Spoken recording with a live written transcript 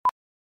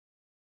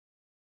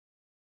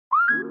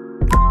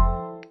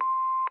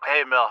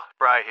Hey, Mel.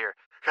 Bri here.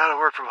 Gotta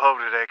work from home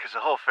today because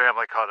the whole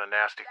family caught a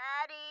nasty...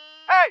 Daddy!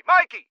 Hey,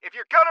 Mikey! If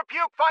you're gonna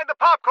puke, find the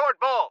popcorn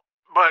bowl!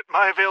 But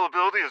my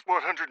availability is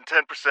 110%.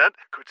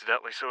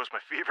 Coincidentally, so is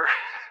my fever.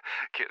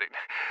 Kidding.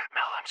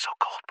 Mel, I'm so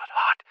cold but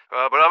hot.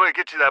 But I'm gonna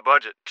get you that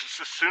budget just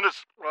as soon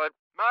as...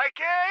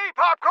 Mikey!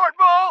 Popcorn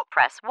bowl!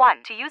 Press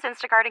 1 to use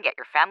Instacart and get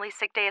your family's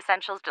sick day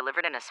essentials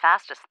delivered in as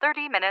fast as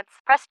 30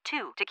 minutes. Press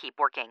 2 to keep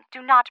working.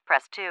 Do not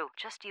press 2.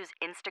 Just use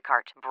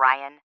Instacart,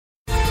 Brian.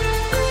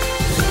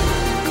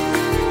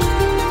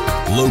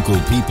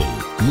 Local people,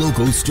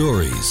 local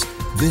stories.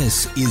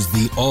 This is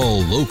the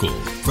All Local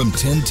from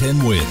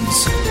 1010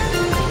 Wins.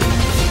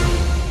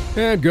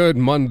 And good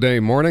Monday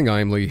morning.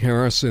 I'm Lee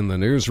Harris in the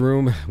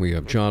newsroom. We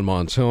have John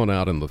Montone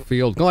out in the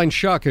field. Glenn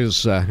Schuck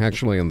is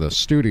actually in the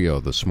studio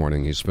this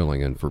morning. He's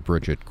filling in for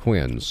Bridget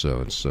Quinn,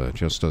 so it's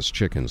just us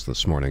chickens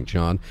this morning,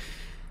 John.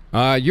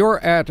 You're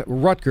at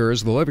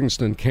Rutgers, the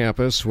Livingston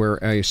campus, where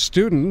a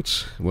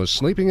student was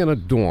sleeping in a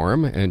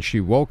dorm, and she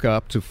woke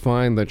up to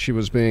find that she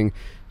was being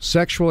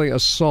sexually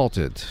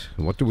assaulted.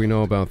 What do we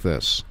know about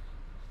this?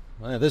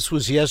 This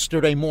was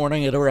yesterday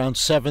morning at around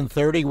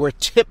 7:30. We're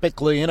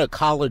typically in a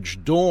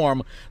college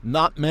dorm.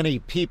 Not many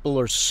people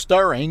are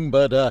stirring,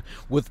 but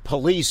with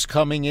police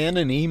coming in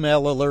and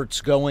email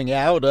alerts going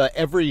out,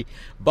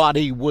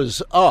 everybody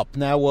was up.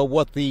 Now,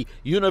 what the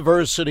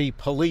university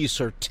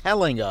police are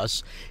telling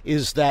us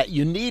is that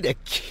you need a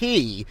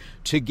key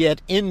to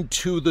get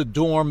into the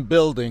dorm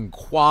building,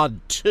 Quad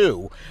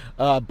 2,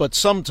 but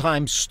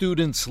sometimes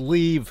students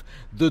leave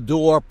the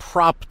door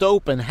propped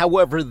open.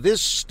 However,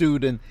 this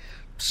student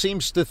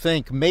seems to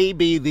think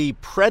maybe the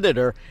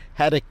predator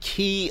had a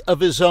key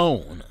of his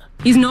own.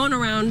 He's known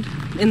around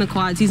in the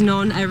quads. He's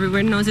known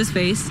everywhere, knows his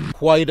face.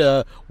 Quite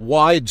a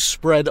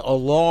widespread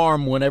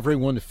alarm when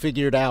everyone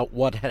figured out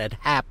what had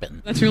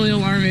happened. That's really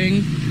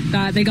alarming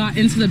that they got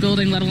into the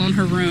building, let alone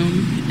her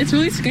room. It's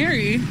really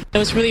scary. It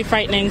was really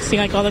frightening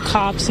seeing all the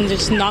cops and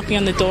just knocking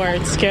on the door.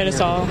 It scared us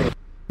all.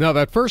 Now,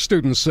 that first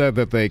student said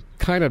that they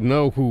kind of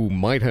know who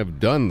might have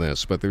done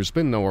this, but there's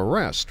been no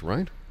arrest,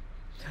 right?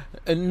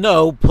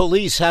 No,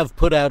 police have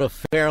put out a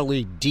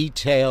fairly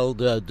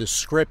detailed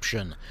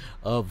description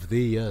of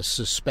the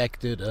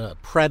suspected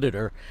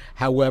predator.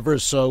 However,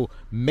 so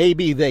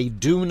maybe they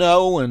do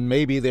know, and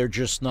maybe they're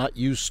just not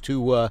used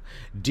to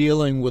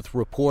dealing with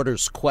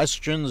reporters'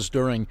 questions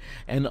during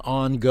an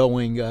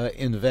ongoing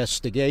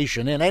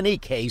investigation. In any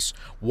case,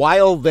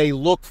 while they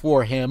look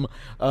for him,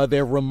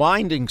 they're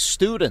reminding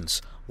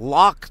students,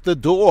 lock the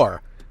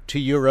door to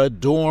your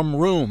dorm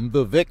room.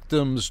 The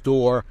victim's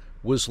door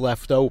was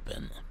left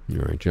open. All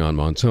right, John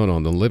Montone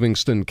on the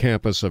Livingston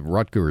campus of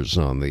Rutgers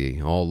on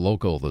the All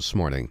Local this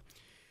morning.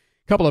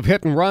 A couple of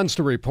hit and runs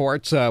to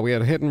report. We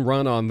had a hit and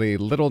run on the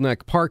Little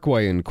Neck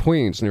Parkway in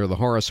Queens near the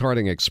Horace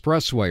Harding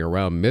Expressway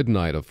around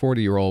midnight. A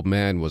 40-year-old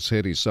man was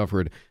hit. He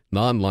suffered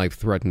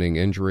non-life-threatening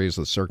injuries.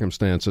 The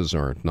circumstances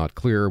are not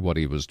clear what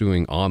he was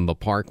doing on the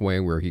parkway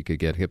where he could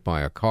get hit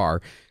by a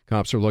car.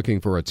 Cops are looking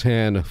for a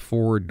tan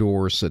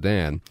four-door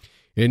sedan.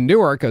 In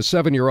Newark, a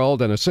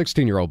 7-year-old and a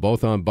 16-year-old,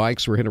 both on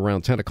bikes, were hit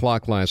around 10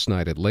 o'clock last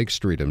night at Lake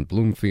Street and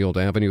Bloomfield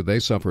Avenue. They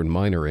suffered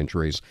minor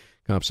injuries.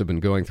 Cops have been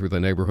going through the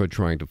neighborhood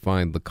trying to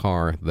find the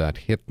car that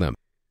hit them.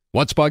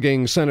 What's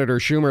bugging Senator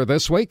Schumer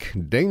this week?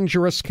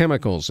 Dangerous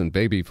chemicals in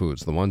baby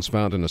foods, the ones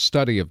found in a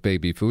study of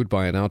baby food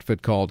by an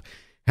outfit called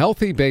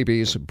Healthy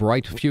Babies,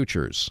 Bright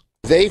Futures.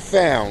 They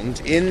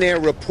found in their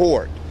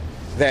report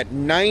that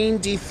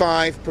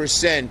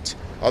 95%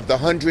 of the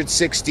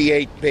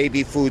 168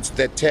 baby foods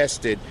that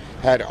tested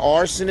had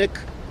arsenic,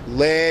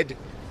 lead,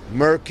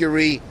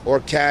 mercury,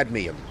 or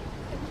cadmium.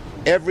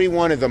 Every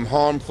one of them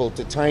harmful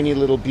to tiny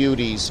little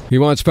beauties. He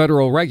wants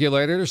federal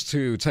regulators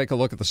to take a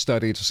look at the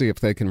study to see if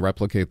they can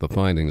replicate the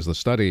findings. The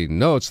study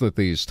notes that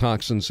these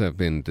toxins have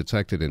been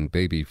detected in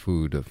baby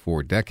food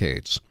for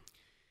decades.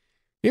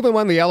 Even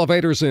when the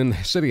elevators in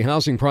city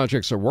housing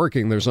projects are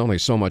working, there's only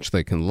so much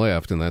they can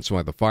lift, and that's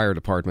why the fire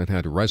department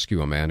had to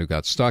rescue a man who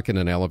got stuck in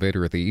an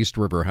elevator at the East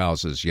River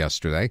houses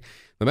yesterday.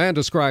 The man,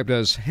 described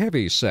as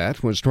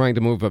heavy-set, was trying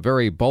to move a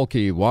very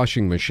bulky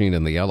washing machine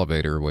in the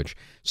elevator, which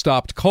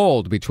stopped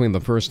cold between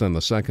the first and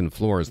the second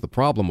floors. The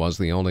problem was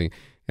the only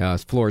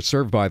floors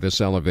served by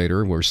this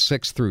elevator were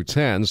 6 through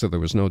 10, so there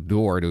was no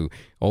door to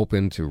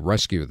open to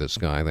rescue this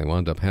guy. They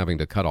wound up having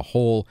to cut a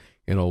hole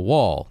in a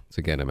wall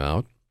to get him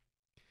out.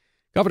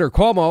 Governor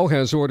Cuomo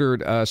has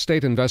ordered a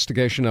state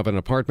investigation of an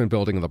apartment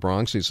building in the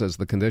Bronx. He says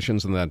the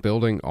conditions in that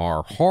building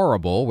are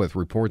horrible, with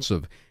reports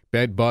of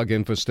bed bug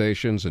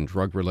infestations and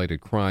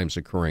drug-related crimes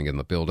occurring in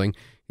the building.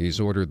 He's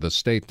ordered the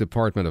State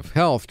Department of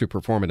Health to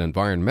perform an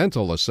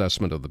environmental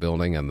assessment of the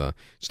building, and the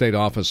State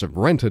Office of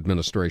Rent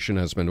Administration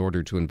has been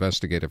ordered to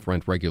investigate if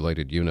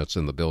rent-regulated units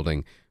in the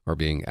building are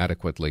being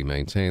adequately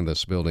maintained.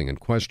 This building in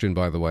question,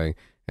 by the way,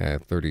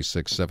 at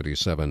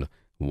 3677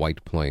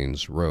 White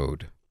Plains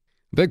Road.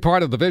 A big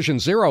part of the Vision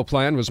Zero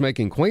plan was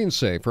making Queens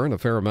safer, and a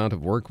fair amount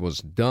of work was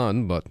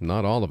done, but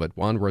not all of it.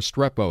 Juan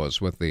Restrepo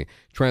is with the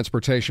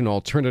Transportation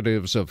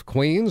Alternatives of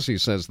Queens. He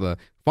says the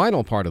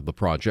final part of the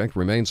project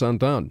remains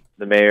undone.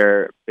 The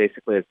mayor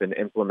basically has been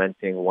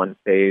implementing one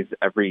phase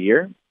every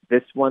year.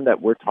 This one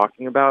that we're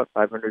talking about,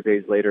 500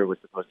 days later, was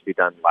supposed to be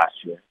done last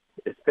year.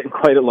 It's been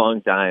quite a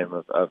long time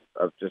of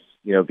just,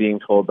 being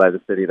told by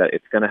the city that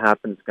it's going to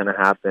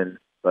happen,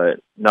 but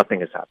nothing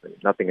has happened.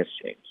 Nothing has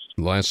changed.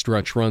 The last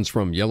stretch runs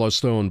from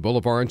Yellowstone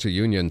Boulevard to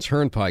Union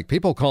Turnpike.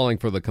 People calling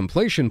for the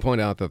completion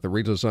point out that the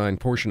redesigned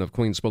portion of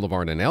Queens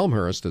Boulevard in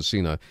Elmhurst has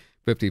seen a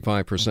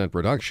 55%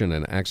 reduction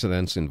in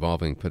accidents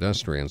involving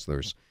pedestrians.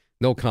 There's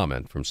no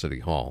comment from City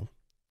Hall.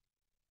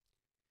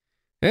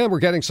 And we're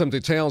getting some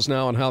details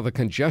now on how the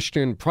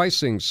congestion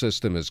pricing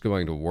system is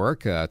going to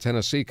work. A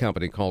Tennessee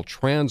company called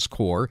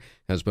TransCore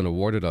has been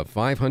awarded a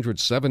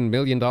 $507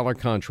 million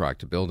contract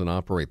to build and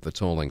operate the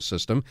tolling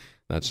system.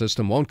 That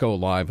system won't go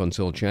live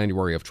until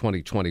January of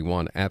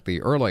 2021 at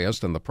the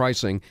earliest, and the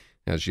pricing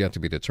has yet to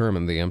be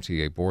determined. The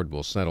MTA board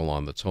will settle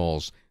on the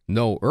tolls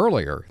no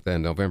earlier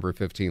than November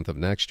 15th of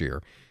next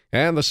year.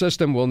 And the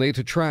system will need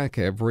to track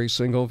every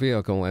single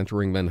vehicle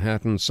entering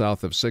Manhattan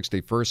south of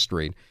 61st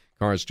Street.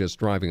 Cars just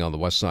driving on the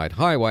West Side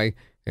Highway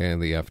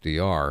and the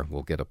FDR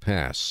will get a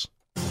pass.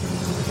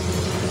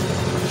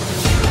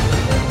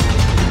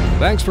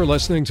 Thanks for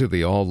listening to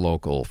the All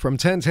Local from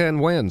 1010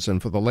 Winds. And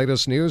for the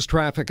latest news,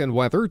 traffic, and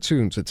weather,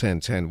 tune to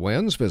 1010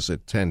 Winds.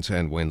 Visit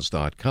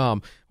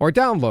 1010winds.com or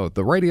download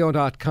the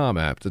radio.com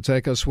app to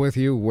take us with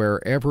you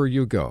wherever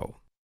you go.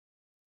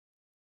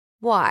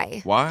 Why?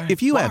 Why?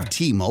 If you have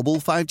T-Mobile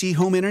 5G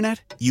home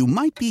internet, you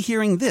might be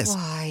hearing this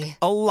Why?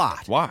 a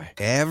lot. Why?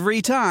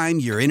 Every time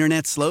your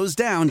internet slows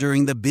down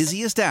during the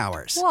busiest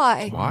hours.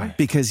 Why? Why?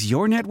 Because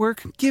your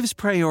network gives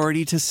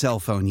priority to cell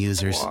phone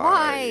users.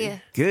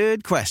 Why?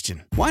 Good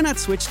question. Why not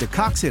switch to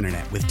Cox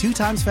Internet with 2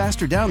 times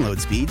faster download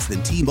speeds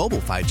than T-Mobile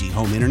 5G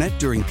home internet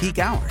during peak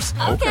hours?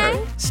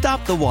 Okay.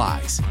 Stop the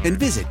whys and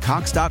visit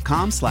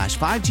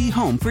cox.com/5G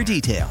home for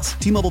details.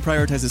 T-Mobile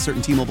prioritizes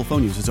certain T-Mobile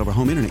phone users over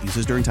home internet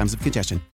users during times of congestion.